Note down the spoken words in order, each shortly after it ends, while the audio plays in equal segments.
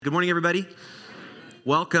Good morning, everybody.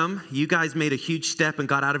 Welcome. You guys made a huge step and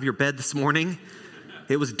got out of your bed this morning.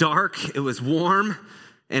 It was dark, it was warm,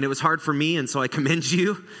 and it was hard for me, and so I commend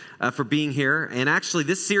you for being here. And actually,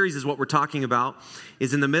 this series is what we're talking about,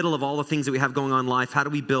 is in the middle of all the things that we have going on in life, how do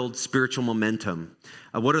we build spiritual momentum?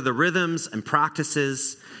 What are the rhythms and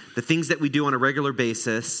practices, the things that we do on a regular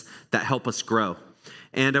basis that help us grow?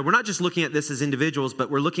 And we're not just looking at this as individuals,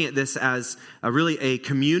 but we're looking at this as really a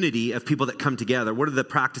community of people that come together. What are the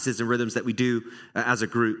practices and rhythms that we do as a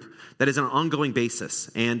group that is on an ongoing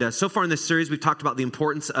basis? And so far in this series, we've talked about the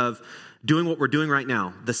importance of doing what we're doing right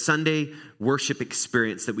now, the Sunday worship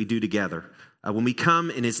experience that we do together. When we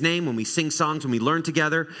come in His name, when we sing songs, when we learn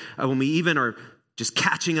together, when we even are just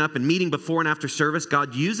catching up and meeting before and after service,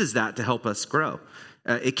 God uses that to help us grow.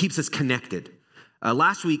 It keeps us connected.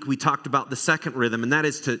 Last week, we talked about the second rhythm, and that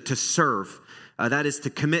is to serve. That is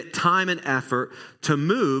to commit time and effort to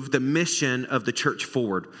move the mission of the church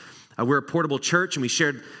forward. We're a portable church, and we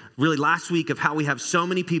shared really last week of how we have so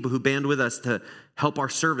many people who band with us to help our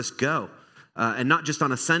service go. And not just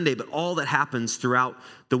on a Sunday, but all that happens throughout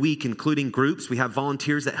the week, including groups. We have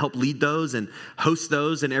volunteers that help lead those and host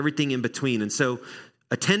those and everything in between. And so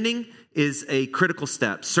attending is a critical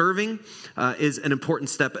step. Serving is an important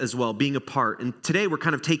step as well, being a part. And today we're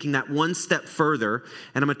kind of taking that one step further,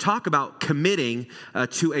 and I'm going to talk about committing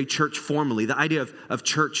to a church formally, the idea of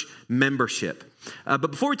church membership.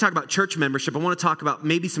 But before we talk about church membership, I want to talk about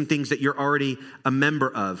maybe some things that you're already a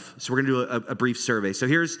member of. So we're going to do a brief survey. So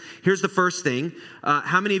here's the first thing.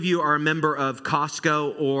 How many of you are a member of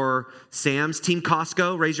Costco or Sam's? Team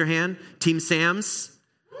Costco, raise your hand. Team Sam's?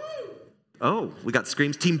 Oh, we got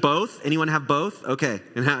screams. Team both? Anyone have both? Okay.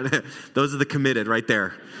 Those are the committed right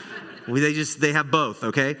there. They have both,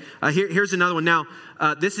 okay? Here's another one. Now,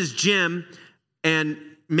 this is Jim, and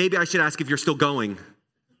maybe I should ask if you're still going,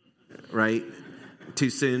 right? Too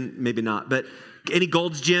soon? Maybe not. But any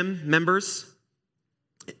Gold's Gym members?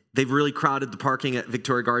 They've really crowded the parking at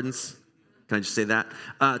Victoria Gardens. Can I just say that?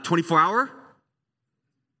 24-hour?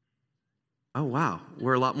 Oh, wow.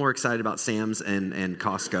 We're a lot more excited about Sam's and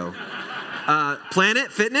Costco.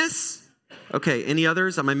 Planet Fitness? Okay, any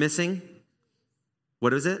others? Am I missing?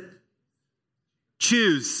 What is it?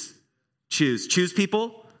 Choose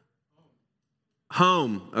people?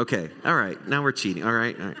 Home. Okay, all right. Now we're cheating. All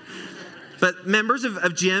right. But members of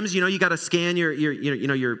gyms, you got to scan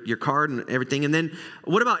your card and everything. And then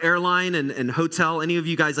what about airline and hotel? Any of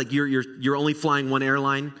you guys, like you're only flying one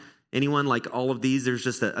airline? Anyone? Like all of these, there's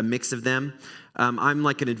just a mix of them. I'm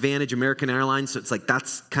like an Advantage American Airlines, so it's like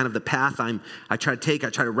that's kind of the path I try to take. I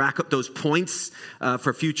try to rack up those points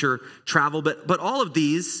for future travel. But all of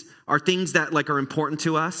these are things that like are important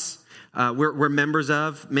to us. We're members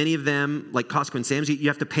of many of them, like Costco and Sam's. You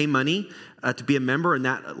have to pay money to be a member, and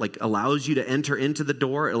that like allows you to enter into the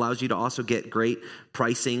door. It allows you to also get great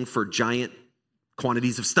pricing for giant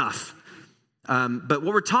quantities of stuff. But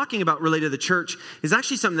what we're talking about related to the church is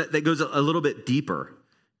actually something that goes a little bit deeper.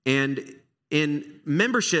 And in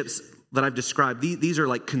memberships that I've described, these are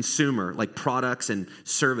like consumer, like products and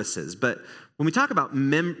services. But when we talk about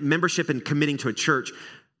membership and committing to a church,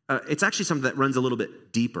 it's actually something that runs a little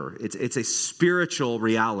bit deeper. It's a spiritual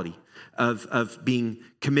reality of being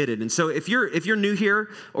committed. And so if you're new here,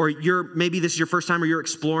 or maybe this is your first time, or you're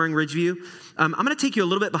exploring Ridgeview, I'm going to take you a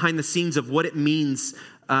little bit behind the scenes of what it means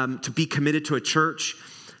to be committed to a church.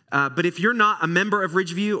 But if you're not a member of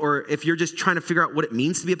Ridgeview, or if you're just trying to figure out what it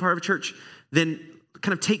means to be a part of a church, then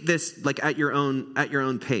kind of take this like at your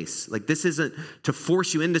own pace. Like this isn't to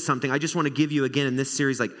force you into something. I just want to give you again in this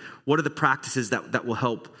series, like what are the practices that will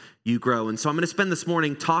help you grow. And so I'm going to spend this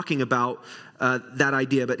morning talking about that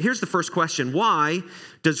idea. But here's the first question. Why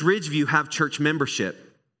does Ridgeview have church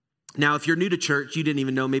membership? Now, if you're new to church, you didn't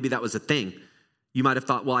even know maybe that was a thing. You might have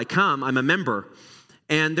thought, well, I'm a member.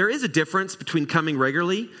 And there is a difference between coming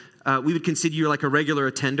regularly. We would consider you like a regular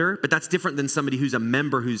attender, but that's different than somebody who's a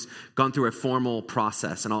member who's gone through a formal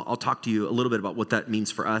process. And I'll talk to you a little bit about what that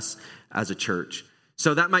means for us as a church.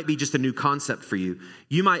 So that might be just a new concept for you.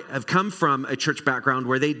 You might have come from a church background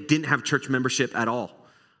where they didn't have church membership at all.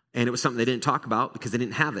 And it was something they didn't talk about because they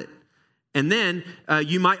didn't have it. And then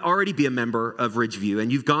you might already be a member of Ridgeview,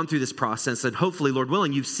 and you've gone through this process, and hopefully, Lord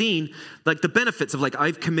willing, you've seen like the benefits of like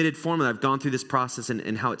I've committed formally, I've gone through this process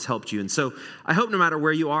and how it's helped you. And so I hope no matter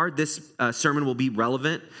where you are, this sermon will be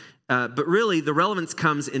relevant. But really, the relevance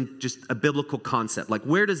comes in just a biblical concept. Like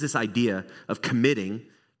where does this idea of committing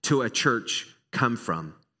to a church come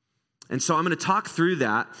from? And so I'm going to talk through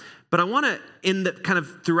that. But I want to, in the kind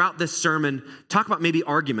of throughout this sermon, talk about maybe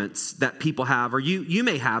arguments that people have, or you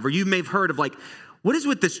may have, or you may have heard of like, what is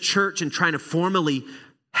with this church and trying to formally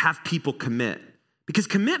have people commit? Because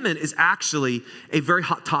commitment is actually a very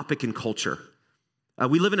hot topic in culture.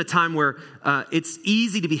 We live in a time where it's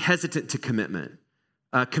easy to be hesitant to commitment.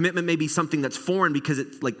 Commitment may be something that's foreign because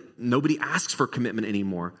it's like nobody asks for commitment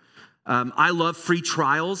anymore. I love free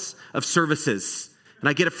trials of services. And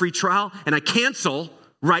I get a free trial and I cancel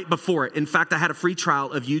right before it. In fact, I had a free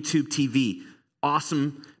trial of YouTube TV.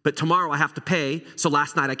 Awesome. But tomorrow I have to pay. So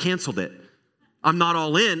last night I canceled it. I'm not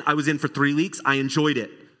all in. I was in for 3 weeks. I enjoyed it.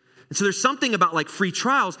 And so there's something about like free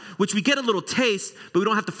trials, which we get a little taste, but we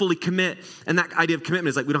don't have to fully commit. And that idea of commitment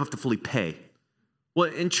is like we don't have to fully pay. Well,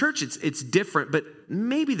 in church, it's different, but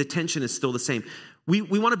maybe the tension is still the same. We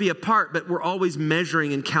want to be a part, but we're always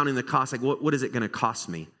measuring and counting the cost. Like, what is it going to cost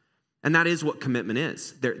me? And that is what commitment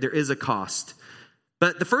is. There is a cost.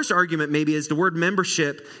 But the first argument maybe is the word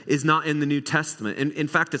membership is not in the New Testament. And in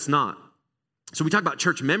fact, it's not. So we talk about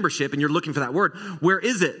church membership, and you're looking for that word. Where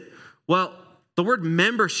is it? Well, the word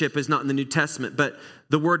membership is not in the New Testament, but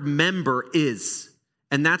the word member is.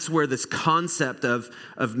 And that's where this concept of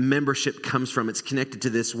membership comes from. It's connected to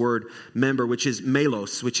this word member, which is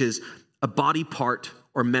melos, which is a body part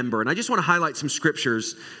or member. And I just want to highlight some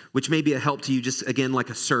scriptures, which may be a help to you, just again, like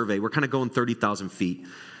a survey. We're kind of going 30,000 feet.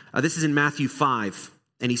 This is in Matthew 5,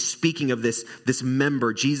 and he's speaking of this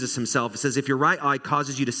member, Jesus himself. It says, if your right eye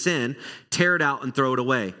causes you to sin, tear it out and throw it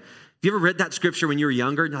away. Have you ever read that scripture when you were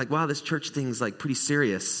younger? And you're like, wow, this church thing's like pretty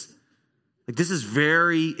serious. Like this is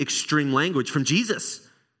very extreme language from Jesus.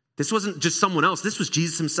 This wasn't just someone else. This was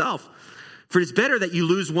Jesus himself. For it's better that you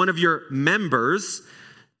lose one of your members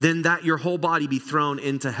than that your whole body be thrown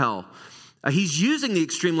into hell. He's using the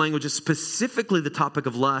extreme language, specifically the topic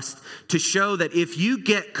of lust, to show that if you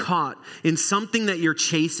get caught in something that you're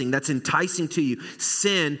chasing, that's enticing to you,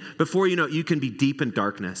 sin, before you know it, you can be deep in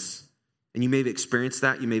darkness. And you may have experienced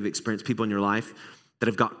that. You may have experienced people in your life that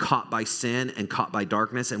have got caught by sin and caught by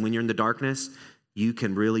darkness. And when you're in the darkness, you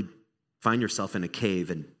can really find yourself in a cave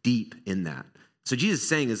and deep in that. So Jesus is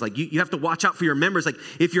saying is like, you have to watch out for your members. Like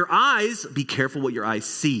if your eyes, be careful what your eyes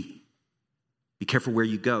see. Be careful where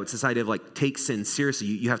you go. It's this idea of like, take sin seriously.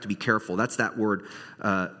 You have to be careful. That's that word,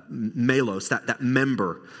 melos, that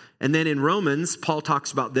member. And then in Romans, Paul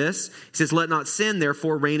talks about this. He says, let not sin,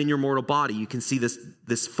 therefore, reign in your mortal body. You can see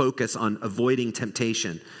this focus on avoiding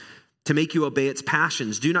temptation to make you obey its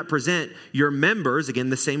passions. Do not present your members, again,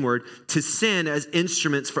 the same word, to sin as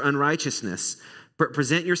instruments for unrighteousness, but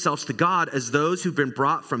present yourselves to God as those who've been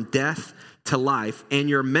brought from death to life, and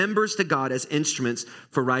your members to God as instruments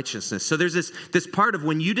for righteousness. So there's this part of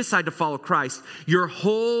when you decide to follow Christ, your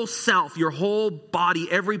whole self, your whole body,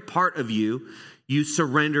 every part of you, you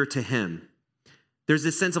surrender to him. There's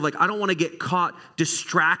this sense of like, I don't want to get caught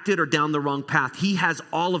distracted or down the wrong path. He has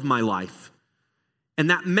all of my life. And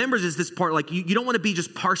that members is this part, like you don't want to be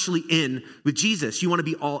just partially in with Jesus. You want to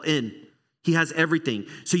be all in. He has everything.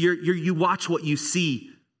 So you watch what you see.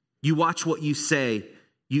 You watch what you say.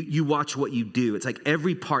 You watch what you do. It's like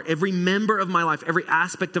every part, every member of my life, every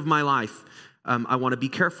aspect of my life, I want to be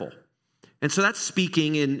careful. And so that's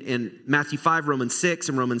speaking in Matthew 5, Romans 6,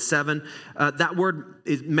 and Romans 7. That word,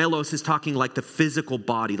 melos, is talking like the physical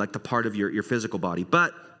body, like the part of your physical body.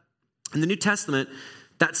 But in the New Testament,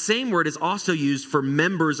 that same word is also used for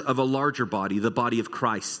members of a larger body, the body of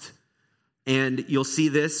Christ. And you'll see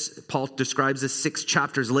this, Paul describes this 6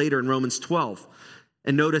 chapters later in Romans 12.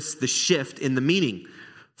 And notice the shift in the meaning.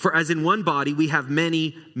 For as in one body we have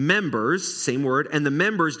many members, same word, and the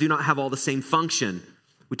members do not have all the same function.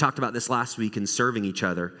 We talked about this last week in serving each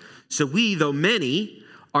other. So we, though many,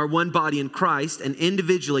 are one body in Christ and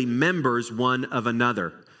individually members one of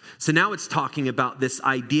another. So now it's talking about this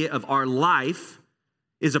idea of our life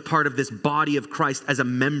is a part of this body of Christ as a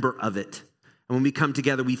member of it. And when we come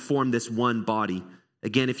together, we form this one body.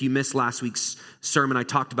 Again, if you missed last week's sermon, I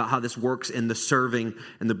talked about how this works in the serving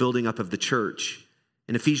and the building up of the church.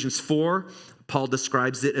 In Ephesians 4, Paul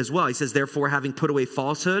describes it as well. He says, therefore, having put away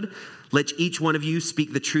falsehood, let each one of you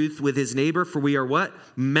speak the truth with his neighbor, for we are what?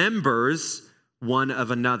 Members one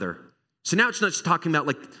of another. So now it's not just talking about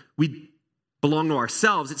like we belong to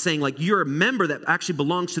ourselves. It's saying like you're a member that actually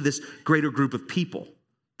belongs to this greater group of people,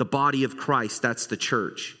 the body of Christ. That's the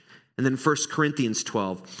church. And then 1 Corinthians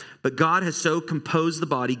 12. But God has so composed the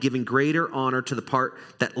body, giving greater honor to the part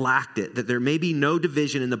that lacked it, that there may be no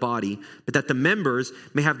division in the body, but that the members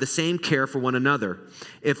may have the same care for one another.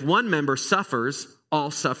 If one member suffers, all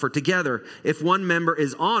suffer together. If one member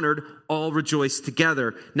is honored, all rejoice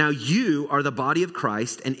together. Now you are the body of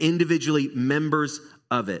Christ and individually members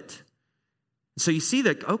of it. So you see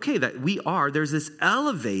that, okay, that there's this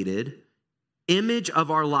elevated image of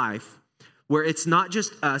our life where it's not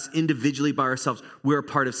just us individually by ourselves. We're a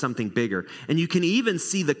part of something bigger. And you can even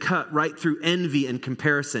see the cut right through envy and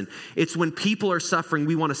comparison. It's when people are suffering,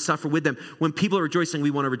 we want to suffer with them. When people are rejoicing,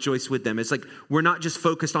 we want to rejoice with them. It's like we're not just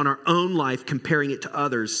focused on our own life, comparing it to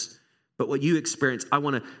others, but what you experience, I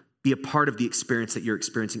want to be a part of the experience that you're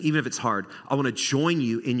experiencing, even if it's hard. I want to join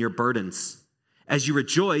you in your burdens. As you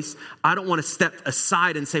rejoice, I don't want to step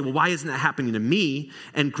aside and say, well, why isn't that happening to me?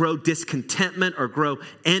 And grow discontentment or grow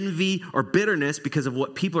envy or bitterness because of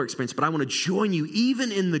what people are experiencing. But I want to join you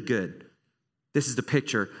even in the good. This is the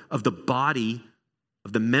picture of the body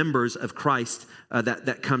of the members of Christ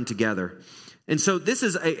that come together. And so this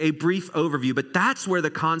is a brief overview, but that's where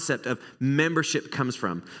the concept of membership comes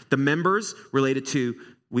from. The members related to,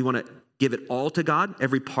 we want to give it all to God,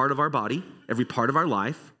 every part of our body, every part of our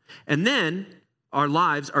life. And then our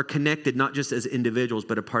lives are connected not just as individuals,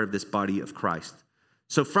 but a part of this body of Christ.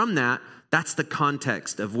 So from that, that's the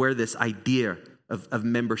context of where this idea of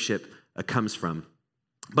membership comes from.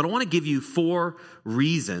 But I want to give you 4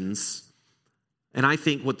 reasons, and I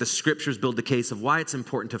think what the scriptures build the case of why it's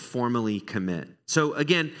important to formally commit. So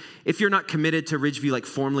again, if you're not committed to Ridgeview like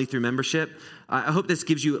formally through membership, I hope this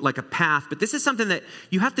gives you like a path, but this is something that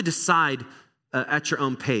you have to decide at your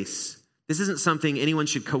own pace. This isn't something anyone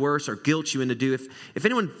should coerce or guilt you into do. If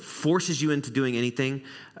anyone forces you into doing anything,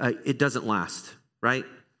 it doesn't last, right?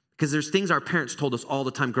 Because there's things our parents told us all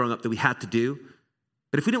the time growing up that we had to do.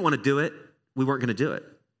 But if we didn't want to do it, we weren't going to do it.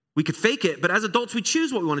 We could fake it, but as adults, we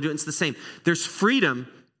choose what we want to do. And it's the same. There's freedom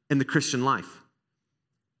in the Christian life.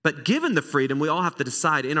 But given the freedom, we all have to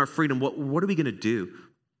decide in our freedom, what are we going to do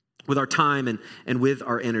with our time and with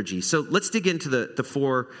our energy? So let's dig into the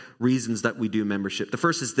 4 reasons that we do membership. The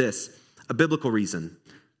first is this. A biblical reason.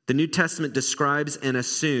 The New Testament describes and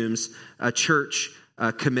assumes a church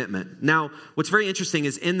commitment. Now, what's very interesting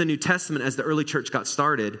is in the New Testament, as the early church got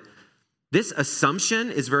started, this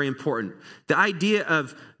assumption is very important. The idea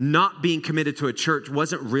of not being committed to a church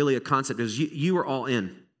wasn't really a concept. It was you were all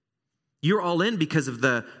in. You were all in because of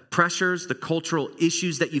the pressures, the cultural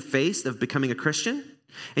issues that you faced of becoming a Christian,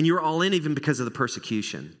 and you were all in even because of the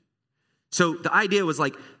persecution. So the idea was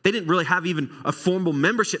like, they didn't really have even a formal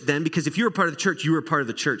membership then, because if you were part of the church, you were part of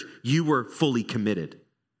the church. You were fully committed.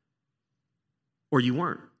 Or you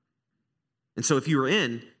weren't. And so if you were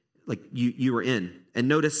in, like you were in. And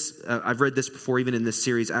notice, I've read this before, even in this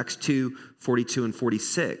series, Acts 2, 42 and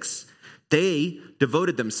 46. They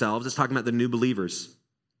devoted themselves, it's talking about the new believers,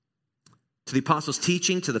 to the apostles'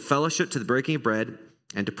 teaching, to the fellowship, to the breaking of bread,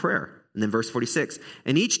 and to prayer. And then verse 46,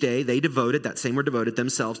 and each day they devoted, that same word devoted,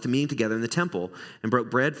 themselves to meeting together in the temple and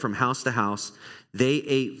broke bread from house to house. They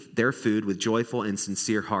ate their food with joyful and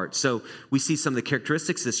sincere hearts. So we see some of the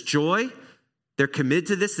characteristics, this joy, they're committed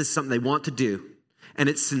to this is something they want to do. And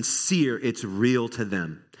it's sincere, it's real to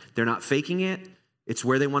them. They're not faking it, it's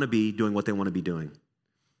where they want to be, doing what they want to be doing.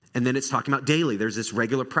 And then it's talking about daily, there's this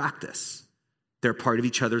regular practice. They're part of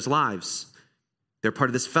each other's lives. They're part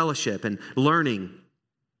of this fellowship and learning.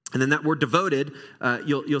 And then that word devoted,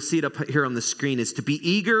 you'll see it up here on the screen, is to be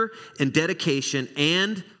eager in dedication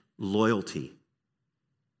and loyalty.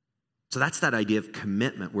 So that's that idea of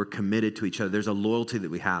commitment. We're committed to each other. There's a loyalty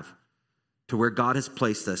that we have to where God has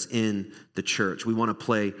placed us in the church. We want to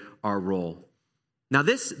play our role. Now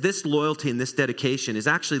this loyalty and this dedication is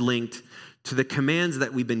actually linked to the commands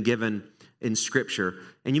that we've been given in Scripture.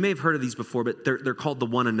 And you may have heard of these before, but they're called the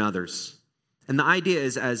one another's. And the idea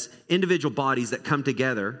is as individual bodies that come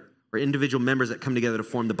together, or individual members that come together to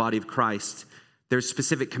form the body of Christ, there's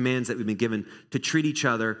specific commands that we've been given to treat each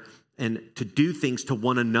other and to do things to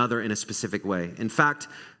one another in a specific way. In fact,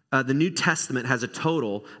 the New Testament has a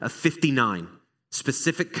total of 59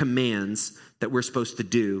 specific commands that we're supposed to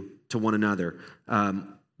do to one another.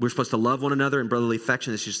 We're supposed to love one another in brotherly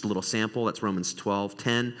affection. It's just a little sample. That's Romans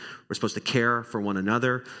 12:10. We're supposed to care for one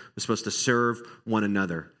another. We're supposed to serve one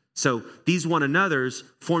another. So these one another's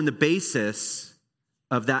form the basis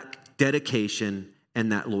of that dedication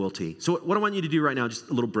and that loyalty. So what I want you to do right now, just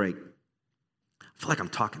a little break. I feel like I'm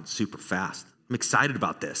talking super fast. I'm excited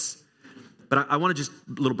about this. But I want to just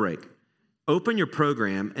a little break. Open your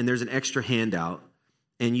program, and there's an extra handout,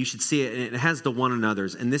 and you should see it, and it has the one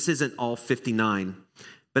another's. And this isn't all 59,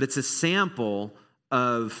 but it's a sample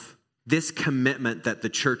of this commitment that the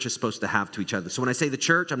church is supposed to have to each other. So when I say the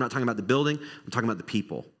church, I'm not talking about the building, I'm talking about the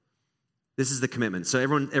people. This is the commitment. So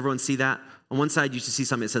everyone see that? On one side, you should see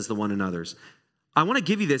something that says the one another's. I want to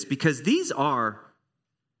give you this because these are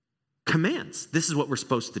commands. This is what we're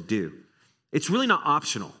supposed to do. It's really not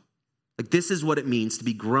optional. Like, this is what it means to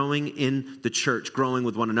be growing in the church, growing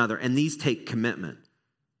with one another. And these take commitment.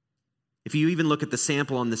 If you even look at the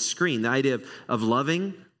sample on the screen, the idea of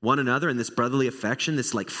loving one another and this brotherly affection,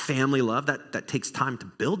 this like family love, that takes time to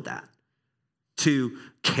build that. To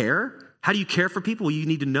care, how do you care for people? Well, you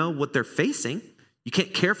need to know what they're facing. You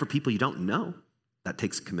can't care for people you don't know. That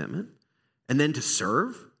takes commitment. And then to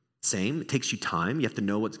serve, same. It takes you time. You have to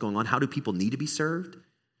know what's going on. How do people need to be served?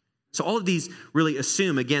 So all of these really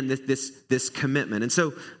assume, again, this commitment. And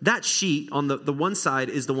so that sheet on the one side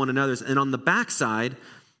is the one another's, and on the back side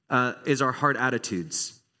is our heart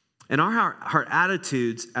attitudes. And our heart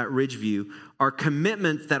attitudes at Ridgeview are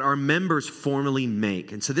commitments that our members formally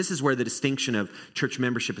make. And so this is where the distinction of church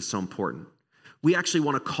membership is so important. We actually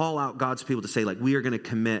want to call out God's people to say, like, we are going to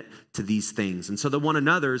commit to these things. And so the one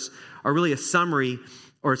another's are really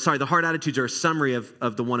the heart attitudes are a summary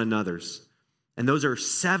of the one another's. And those are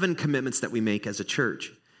 7 commitments that we make as a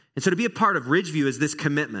church. And so to be a part of Ridgeview is this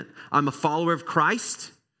commitment. I'm a follower of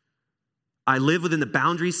Christ. I live within the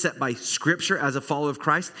boundaries set by Scripture as a follower of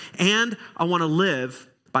Christ. And I want to live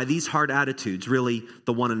by these hard attitudes, really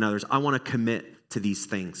the one another's. I want to commit to these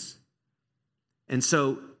things. And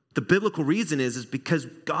so the biblical reason is because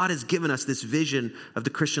God has given us this vision of the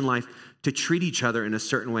Christian life to treat each other in a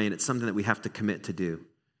certain way, and it's something that we have to commit to do.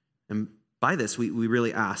 And by this, we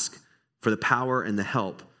really ask for the power and the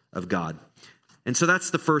help of God. And so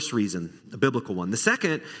that's the first reason, a biblical one. The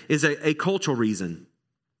second is a cultural reason.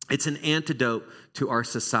 It's an antidote to our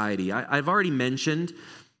society. I've already mentioned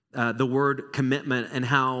the word commitment and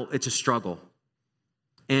how it's a struggle.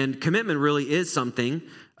 And commitment really is something,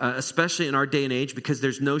 especially in our day and age, because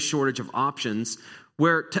there's no shortage of options,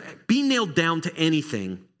 where to be nailed down to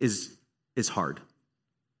anything is hard.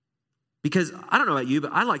 Because I don't know about you,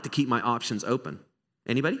 but I like to keep my options open.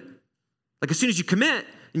 Anybody? Like as soon as you commit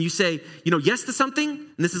and you say, yes to something, and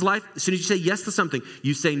this is life, as soon as you say yes to something,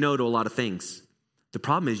 you say no to a lot of things. The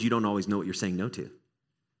problem is you don't always know what you're saying no to.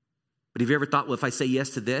 But have you ever thought, well, if I say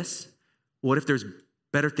yes to this, what if there's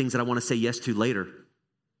better things that I want to say yes to later?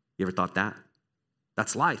 You ever thought that?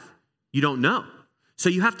 That's life. You don't know. So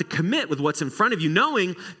you have to commit with what's in front of you,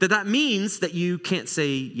 knowing that means that you can't say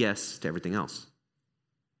yes to everything else.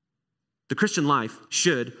 The Christian life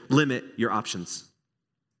should limit your options.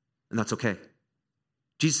 And that's okay.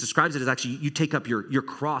 Jesus describes it as actually you take up your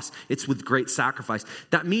cross. It's with great sacrifice.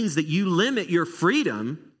 That means that you limit your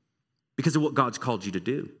freedom because of what God's called you to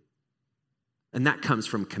do. And that comes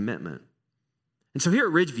from commitment. And so here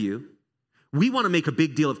at Ridgeview, we want to make a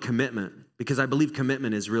big deal of commitment because I believe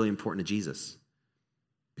commitment is really important to Jesus.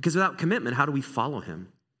 Because without commitment, how do we follow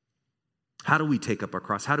him? How do we take up our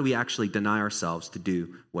cross? How do we actually deny ourselves to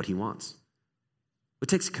do what he wants? It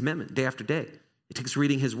takes commitment day after day. It takes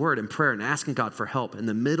reading his word and prayer and asking God for help in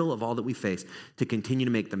the middle of all that we face to continue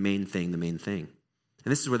to make the main thing the main thing.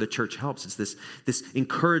 And this is where the church helps. It's this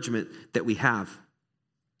encouragement that we have.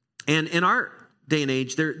 And in our day and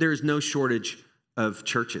age, there is no shortage of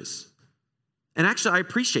churches. And actually, I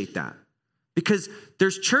appreciate that because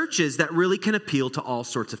there's churches that really can appeal to all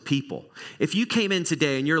sorts of people. If you came in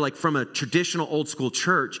today and you're like from a traditional old school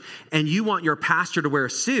church and you want your pastor to wear a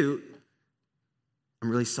suit, I'm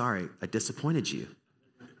really sorry, I disappointed you.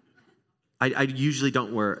 I usually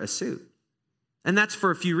don't wear a suit. And that's for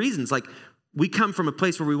a few reasons. Like, we come from a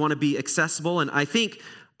place where we want to be accessible, and I think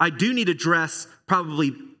I do need to dress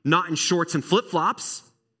probably not in shorts and flip-flops.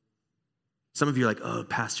 Some of you are like, oh,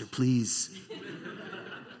 pastor, please.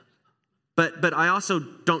 But I also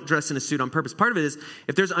don't dress in a suit on purpose. Part of it is,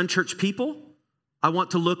 if there's unchurched people, I want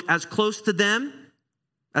to look as close to them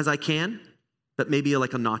as I can, but maybe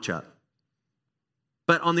like a notch up.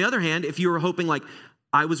 But on the other hand, if you were hoping like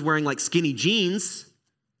I was wearing like skinny jeans,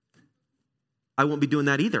 I won't be doing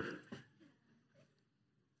that either.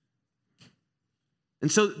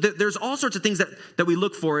 And so there's all sorts of things that we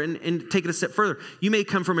look for and take it a step further. You may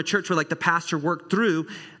come from a church where like the pastor worked through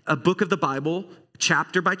a book of the Bible,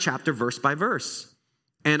 chapter by chapter, verse by verse.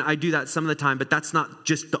 And I do that some of the time, but that's not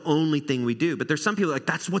just the only thing we do. But there's some people like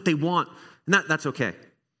that's what they want, and that's okay.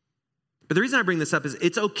 But the reason I bring this up is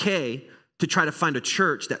it's okay to try to find a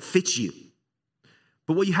church that fits you.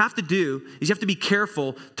 But what you have to do is you have to be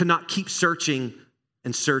careful to not keep searching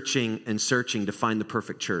and searching and searching to find the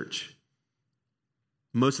perfect church.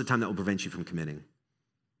 Most of the time that will prevent you from committing.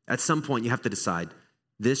 At some point you have to decide,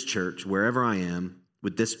 this church, wherever I am,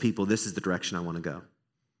 with this people, this is the direction I want to go.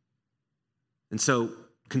 And so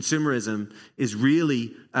consumerism is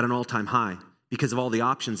really at an all-time high because of all the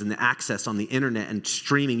options and the access on the internet and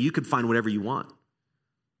streaming. You can find whatever you want.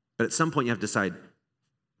 But at some point, you have to decide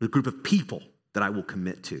the group of people that I will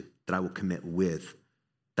commit to, that I will commit with.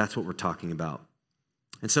 That's what we're talking about.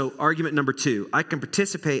 And so argument number 2, I can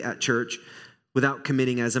participate at church without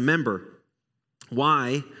committing as a member.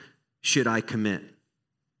 Why should I commit?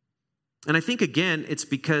 And I think, again, it's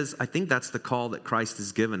because I think that's the call that Christ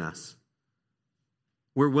has given us.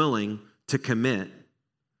 We're willing to commit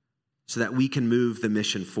so that we can move the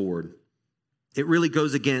mission forward. It really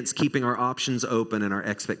goes against keeping our options open and our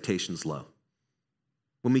expectations low.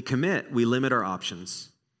 When we commit, we limit our options.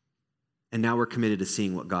 And now we're committed to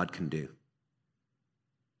seeing what God can do.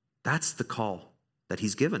 That's the call that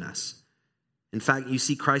he's given us. In fact, you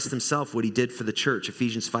see Christ himself, what he did for the church.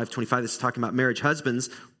 Ephesians 5:25, this is talking about marriage. Husbands,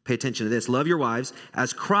 pay attention to this. Love your wives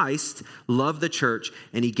as Christ loved the church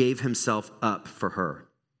and he gave himself up for her.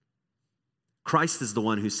 Christ is the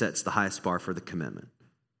one who sets the highest bar for the commitment.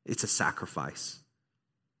 It's a sacrifice.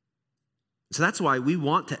 So that's why we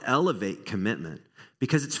want to elevate commitment,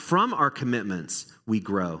 because it's from our commitments we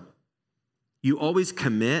grow. You always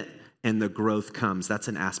commit and the growth comes. That's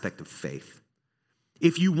an aspect of faith.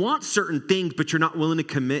 If you want certain things, but you're not willing to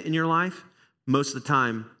commit in your life, most of the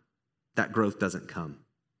time, that growth doesn't come.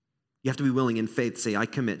 You have to be willing in faith to say, I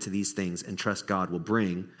commit to these things and trust God will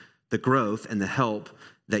bring the growth and the help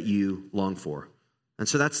that you long for. And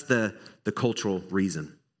so that's the cultural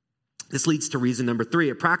reason. This leads to reason number 3,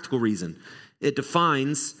 a practical reason. It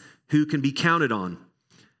defines who can be counted on.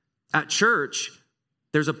 At church,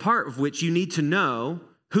 there's a part of which you need to know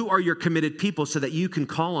who are your committed people so that you can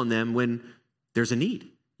call on them when there's a need.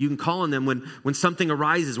 You can call on them when something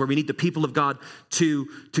arises where we need the people of God to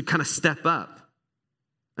kind of step up.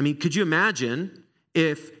 I mean, could you imagine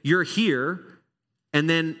if you're here and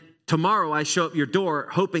then tomorrow I show up your door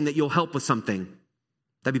hoping that you'll help with something?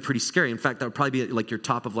 That'd be pretty scary. In fact, that would probably be like your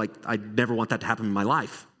top of like, I never want that to happen in my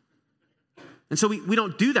life. And so we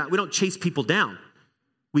don't do that. We don't chase people down.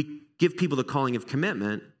 We give people the calling of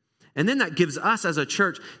commitment. And then that gives us as a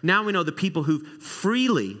church, now we know the people who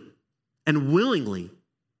freely and willingly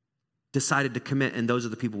decided to commit, and those are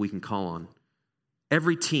the people we can call on.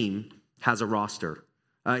 Every team has a roster.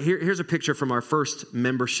 Here's a picture from our first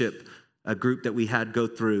membership group that we had go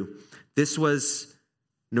through. This was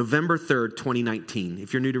November 3rd, 2019.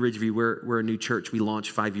 If you're new to Ridgeview, we're a new church. We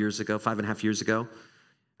launched 5.5 years ago.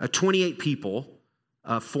 28 people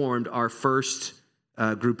formed our first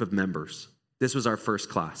group of members. This was our first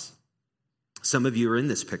class. Some of you are in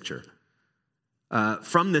this picture.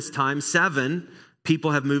 From this time, 7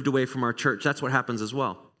 people have moved away from our church. That's what happens as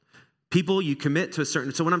well. People, you commit to a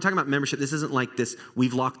certain... So when I'm talking about membership, this isn't like this,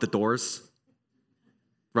 we've locked the doors,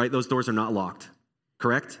 right? Those doors are not locked,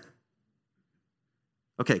 correct?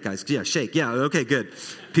 Okay, guys, yeah, shake. Yeah, okay, good.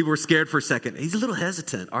 People were scared for a second. He's a little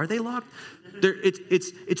hesitant. Are they locked?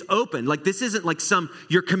 It's open. Like, this isn't like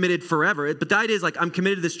you're committed forever. But the idea is like, I'm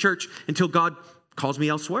committed to this church until God calls me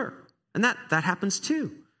elsewhere. And that happens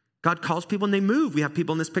too. God calls people and they move. We have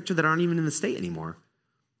people in this picture that aren't even in the state anymore.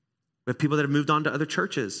 We have people that have moved on to other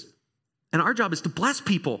churches. And our job is to bless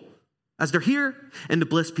people as they're here and to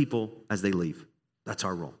bless people as they leave. That's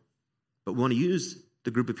our role. But we want to use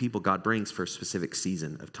the group of people God brings for a specific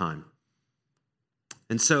season of time.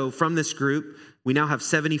 And so from this group, we now have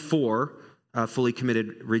 74 fully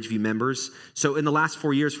committed Ridgeview members. So in the last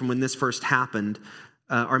 4 years from when this first happened,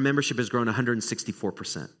 our membership has grown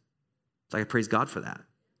 164%. So I praise God for that.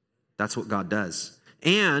 That's what God does.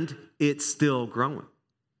 And it's still growing.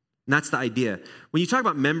 And that's the idea. When you talk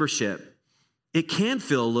about membership, it can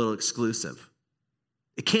feel a little exclusive.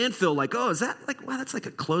 It can feel like, oh, is that like, wow, that's like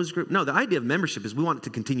a closed group. No, the idea of membership is we want it to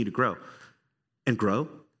continue to grow and grow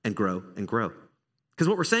and grow and grow. Because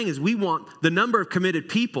what we're saying is we want the number of committed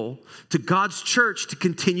people to God's church to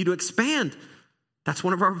continue to expand. That's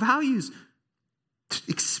one of our values.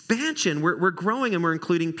 Expansion. We're growing and we're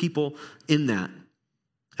including people in that.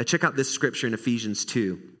 Check out this scripture in Ephesians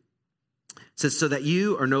 2. It says, so that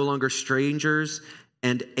you are no longer strangers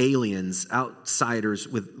and aliens, outsiders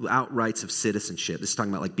without rights of citizenship. This is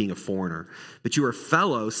talking about like being a foreigner. But you are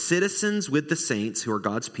fellow citizens with the saints who are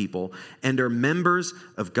God's people and are members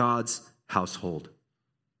of God's household.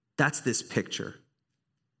 That's this picture.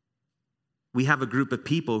 We have a group of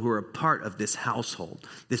people who are a part of this household,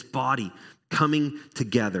 this body coming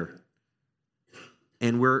together.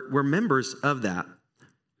 And we're members of that.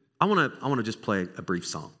 I want to just play a brief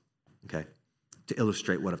song, okay, to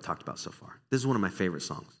illustrate what I've talked about so far. This is one of my favorite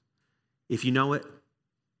songs. If you know it,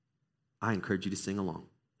 I encourage you to sing along.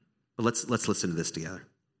 But let's listen to this together.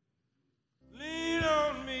 Lean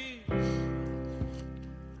on me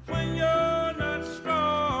when you're not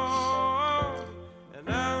strong, and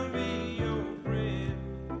I'll be your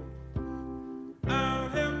friend. I'll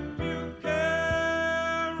help you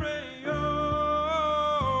carry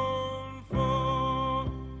on, for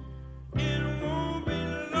it won't be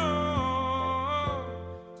long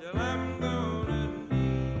till I'm gonna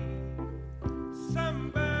need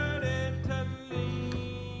somebody to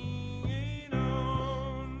lean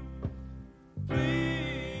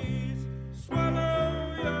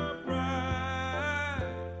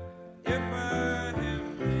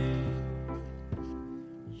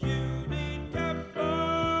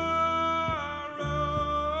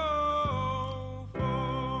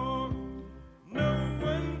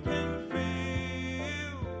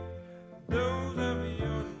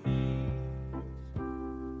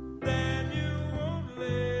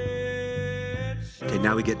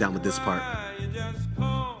now we get down with this part. You just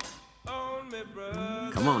call on me, brother.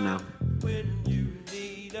 Come on now. When you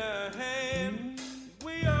need a hand,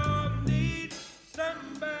 we all need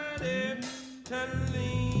somebody to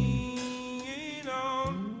lean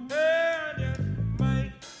on. I just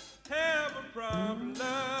might have a problem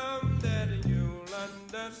that you'll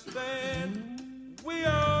understand. We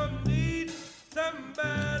all need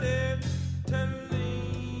somebody to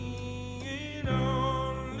lean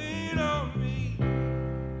on me.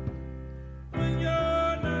 When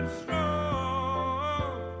you're not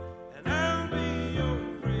strong, and I'll be your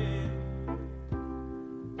friend.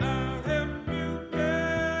 I'll help you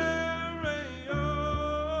carry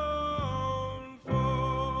on,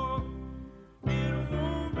 for it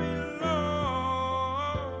won't be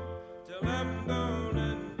long till I'm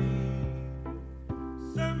gonna need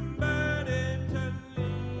somebody to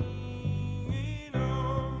lean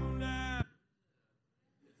on now.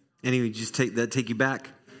 Anyway, just take you back.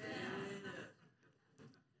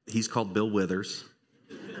 He's called Bill Withers.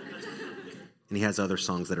 And he has other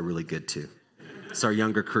songs that are really good too. It's our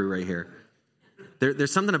younger crew right here.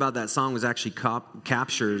 There's something about that song that actually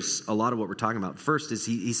captures a lot of what we're talking about. First is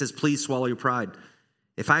he says, please swallow your pride.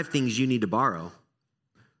 If I have things you need to borrow,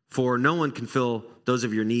 for no one can fill those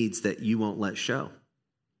of your needs that you won't let show.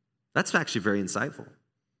 That's actually very insightful.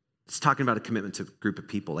 It's talking about a commitment to a group of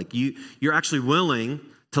people. Like you're actually willing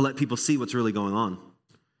to let people see what's really going on.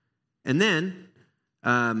 And then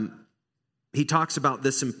he talks about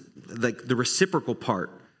this, like the reciprocal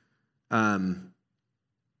part. Lean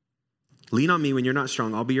on me when you're not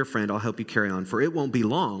strong. I'll be your friend. I'll help you carry on. For it won't be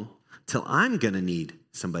long till I'm going to need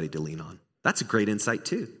somebody to lean on. That's a great insight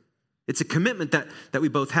too. It's a commitment that we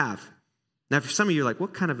both have. Now, for some of you, you're like,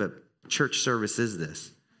 what kind of a church service is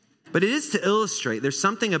this? But it is to illustrate. There's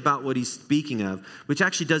something about what he's speaking of, which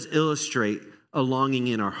actually does illustrate a longing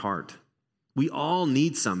in our heart. We all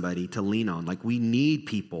need somebody to lean on. Like we need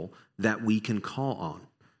people that we can call on.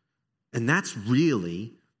 And that's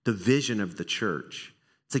really the vision of the church.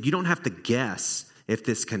 It's like you don't have to guess if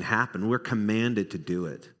this can happen. We're commanded to do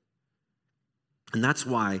it. And that's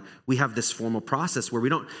why we have this formal process where we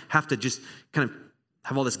don't have to just kind of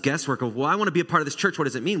have all this guesswork of, well, I want to be a part of this church. What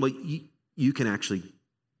does it mean? Well, you can actually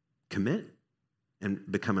commit and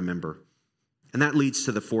become a member. And that leads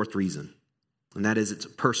to the fourth reason. And that is, it's a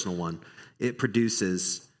personal one. It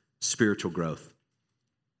produces spiritual growth.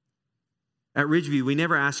 At Ridgeview, we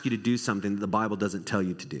never ask you to do something that the Bible doesn't tell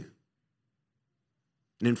you to do.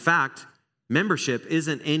 And in fact, membership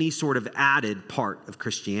isn't any sort of added part of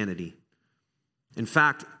Christianity. In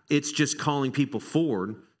fact, it's just calling people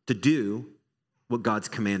forward to do what God's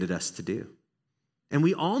commanded us to do. And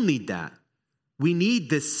we all need that. We need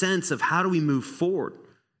this sense of how do we move forward.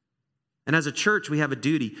 And as a church, we have a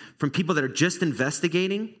duty from people that are just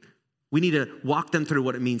investigating. We need to walk them through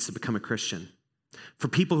what it means to become a Christian. For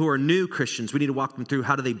people who are new Christians, we need to walk them through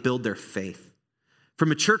how do they build their faith. For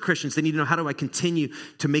mature Christians, they need to know, how do I continue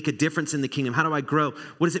to make a difference in the kingdom? How do I grow?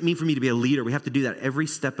 What does it mean for me to be a leader? We have to do that every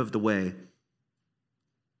step of the way.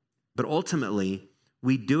 But ultimately,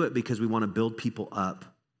 we do it because we want to build people up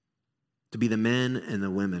to be the men and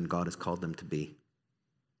the women God has called them to be.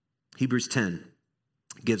 Hebrews 10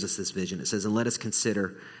 gives us this vision. It says, and let us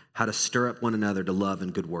consider how to stir up one another to love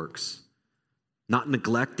and good works, not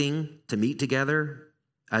neglecting to meet together,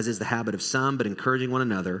 as is the habit of some, but encouraging one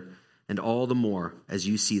another, and all the more as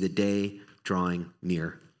you see the day drawing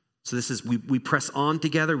near. So this is, we press on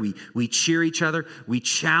together, we cheer each other, we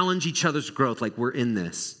challenge each other's growth like we're in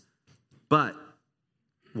this. But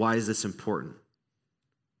why is this important?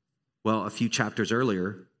 Well, a few chapters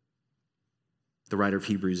earlier, the writer of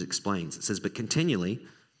Hebrews explains. It says, but continually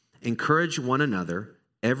encourage one another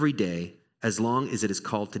every day as long as it is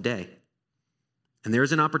called today. And there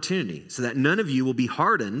is an opportunity so that none of you will be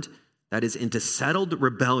hardened, that is, into settled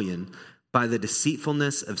rebellion by the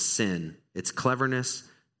deceitfulness of sin, its cleverness,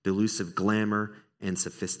 delusive glamour, and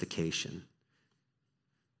sophistication.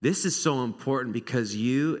 This is so important because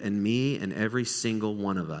you and me and every single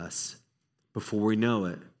one of us, before we know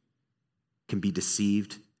it, can be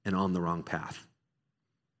deceived and on the wrong path.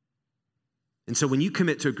 And so when you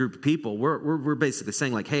commit to a group of people, we're basically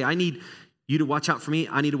saying like, hey, I need you to watch out for me.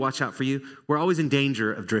 I need to watch out for you. We're always in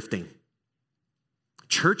danger of drifting.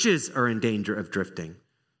 Churches are in danger of drifting.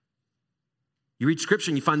 You read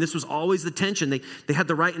scripture and you find this was always the tension. They had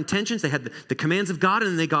the right intentions. They had the commands of God,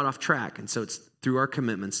 and then they got off track. And so it's through our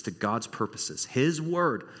commitments to God's purposes, his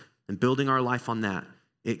word, and building our life on that,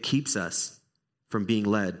 it keeps us from being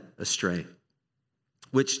led astray.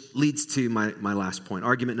 Which leads to my last point,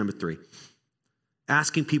 argument number 3.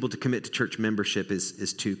 Asking people to commit to church membership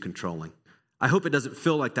is too controlling. I hope it doesn't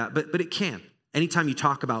feel like that, but it can. Anytime you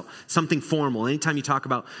talk about something formal, anytime you talk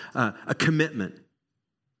about a commitment.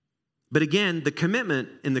 But again, the commitment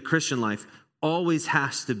in the Christian life always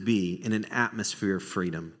has to be in an atmosphere of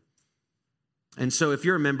freedom. And so if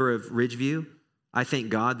you're a member of Ridgeview, I thank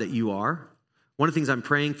God that you are. One of the things I'm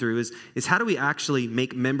praying through is how do we actually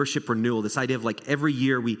make membership renewal, this idea of like every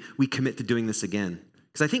year we commit to doing this again.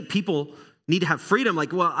 Because I think people need to have freedom,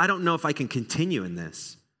 like, well, I don't know if I can continue in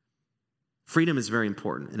this. Freedom is very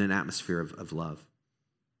important in an atmosphere of love.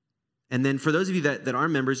 And then for those of you that are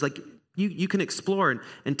members, like you can explore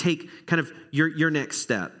and take kind of your next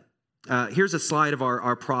step. Here's a slide of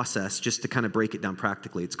our process just to kind of break it down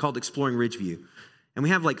practically. It's called Exploring Ridgeview. And we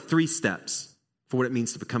have like 3 steps for what it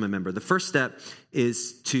means to become a member. The first step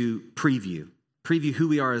is to preview who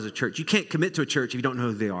we are as a church. You can't commit to a church if you don't know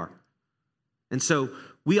who they are. And so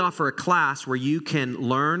we offer a class where you can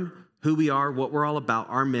learn who we are, what we're all about,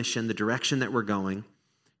 our mission, the direction that we're going.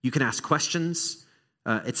 You can ask questions.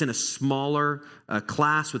 It's in a smaller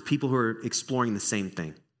class with people who are exploring the same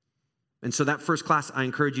thing. And so that first class, I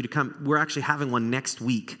encourage you to come. We're actually having one next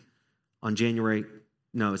week on January.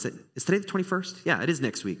 No, is today the 21st? Yeah, it is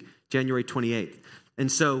next week, January 28th.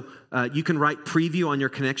 And so you can write preview on your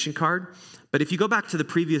connection card. But if you go back to the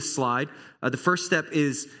previous slide, the first step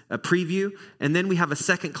is a preview. And then we have a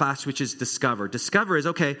second class, which is discover. Discover is,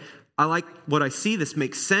 okay, I like what I see. This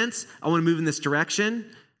makes sense. I want to move in this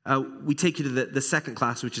direction. We take you to the second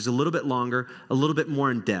class, which is a little bit longer, a little bit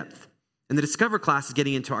more in depth. And the Discover class is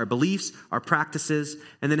getting into our beliefs, our practices,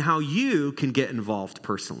 and then how you can get involved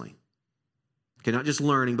personally. Okay, not just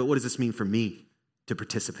learning, but what does this mean for me to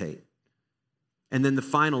participate? And then the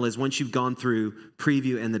final is once you've gone through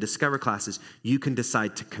preview and the Discover classes, you can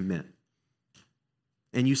decide to commit.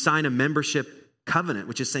 And you sign a membership covenant,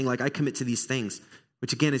 which is saying, like, I commit to these things,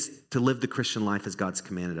 which again is to live the Christian life as God's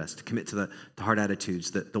commanded us, to commit to the hard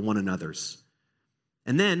attitudes, the one another's.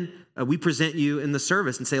 And then we present you in the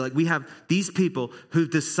service and say, like, we have these people who've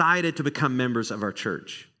decided to become members of our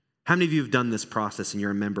church. How many of you have done this process and you're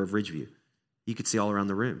a member of Ridgeview? You could see all around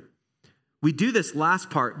the room. We do this last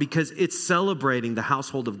part because it's celebrating the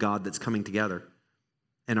household of God that's coming together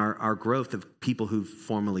and our growth of people who've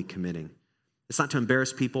formally committing. It's not to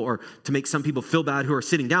embarrass people or to make some people feel bad who are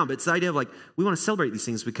sitting down, but it's the idea of like, we want to celebrate these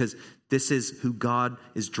things because this is who God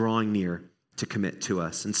is drawing near to commit to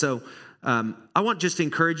us. And so I want just to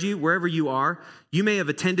encourage you, wherever you are, you may have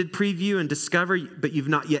attended preview and discover, but you've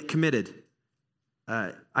not yet committed.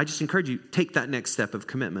 I just encourage you, take that next step of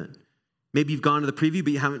commitment. Maybe you've gone to the preview,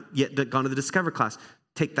 but you haven't yet gone to the Discover class.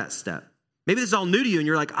 Take that step. Maybe this is all new to you and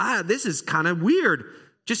you're like, this is kind of weird.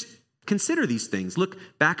 Just consider these things. Look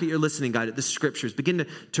back at your listening guide, at the scriptures. Begin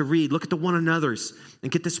to read. Look at the one another's and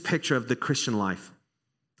get this picture of the Christian life.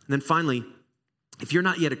 And then finally, if you're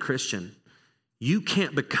not yet a Christian, you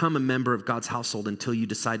can't become a member of God's household until you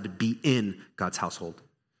decide to be in God's household.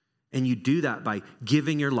 And you do that by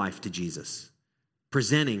giving your life to Jesus,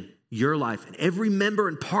 presenting your life and every member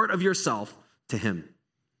and part of yourself to him.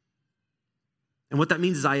 And what that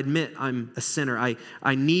means is I admit I'm a sinner.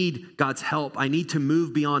 I need God's help. I need to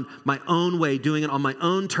move beyond my own way, doing it on my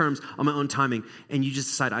own terms, on my own timing. And you just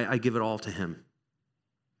decide I give it all to him.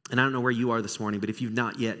 And I don't know where you are this morning, but if you've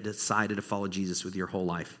not yet decided to follow Jesus with your whole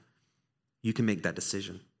life, you can make that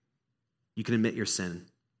decision. You can admit your sin,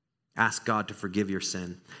 ask God to forgive your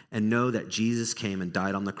sin, and know that Jesus came and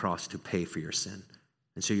died on the cross to pay for your sin.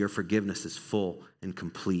 And so your forgiveness is full and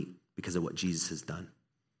complete because of what Jesus has done.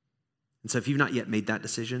 And so if you've not yet made that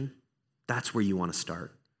decision, that's where you want to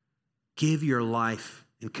start. Give your life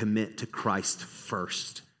and commit to Christ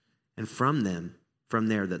first. And from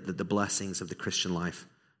there, the blessings of the Christian life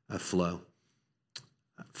flow.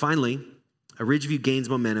 Finally, a Ridgeview gains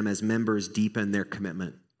momentum as members deepen their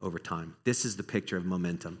commitment over time. This is the picture of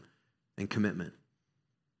momentum and commitment.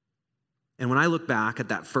 And when I look back at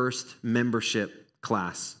that first membership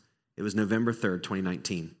class, it was November 3rd,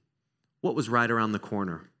 2019. What was right around the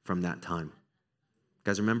corner from that time? You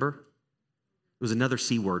guys remember? It was another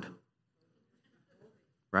C word,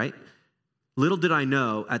 right? Little did I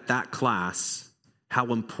know at that class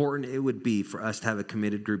how important it would be for us to have a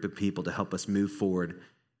committed group of people to help us move forward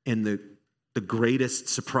in the greatest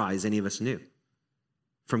surprise any of us knew.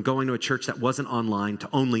 From going to a church that wasn't online to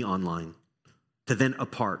only online, to then a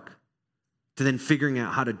park, to then figuring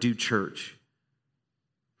out how to do church.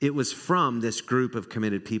 It was from this group of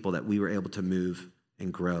committed people that we were able to move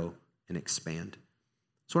and grow and expand.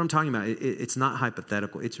 So what I'm talking about, it's not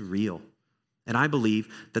hypothetical, it's real. And I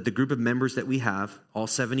believe that the group of members that we have, all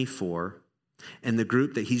 74, and the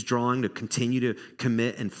group that he's drawing to continue to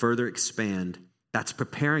commit and further expand, that's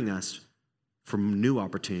preparing us for new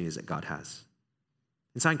opportunities that God has.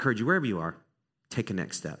 And so I encourage you, wherever you are, take a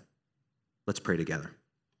next step. Let's pray together.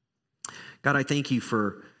 God, I thank you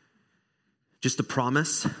for just the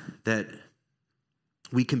promise that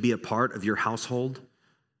we can be a part of your household.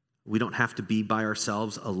 We don't have to be by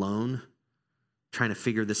ourselves alone trying to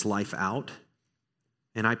figure this life out.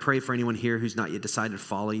 And I pray for anyone here who's not yet decided to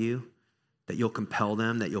follow you, that you'll compel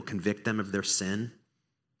them, that you'll convict them of their sin,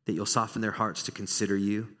 that you'll soften their hearts to consider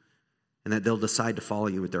you, and that they'll decide to follow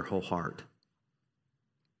you with their whole heart.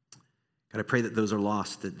 God, I pray that those are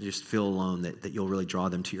lost, that just feel alone, that you'll really draw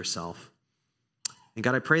them to yourself. And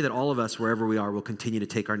God, I pray that all of us, wherever we are, will continue to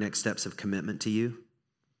take our next steps of commitment to you.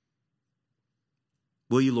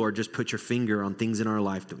 Will you, Lord, just put your finger on things in our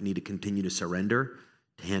life that we need to continue to surrender,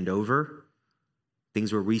 to hand over,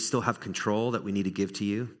 things where we still have control that we need to give to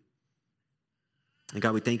you. And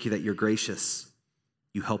God, we thank you that you're gracious.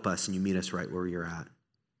 You help us and you meet us right where you're at.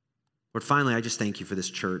 Lord, finally, I just thank you for this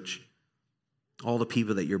church, all the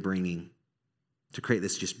people that you're bringing to create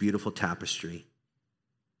this just beautiful tapestry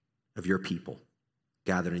of your people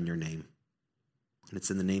gathered in your name. And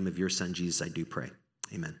it's in the name of your son, Jesus, I do pray.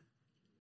 Amen.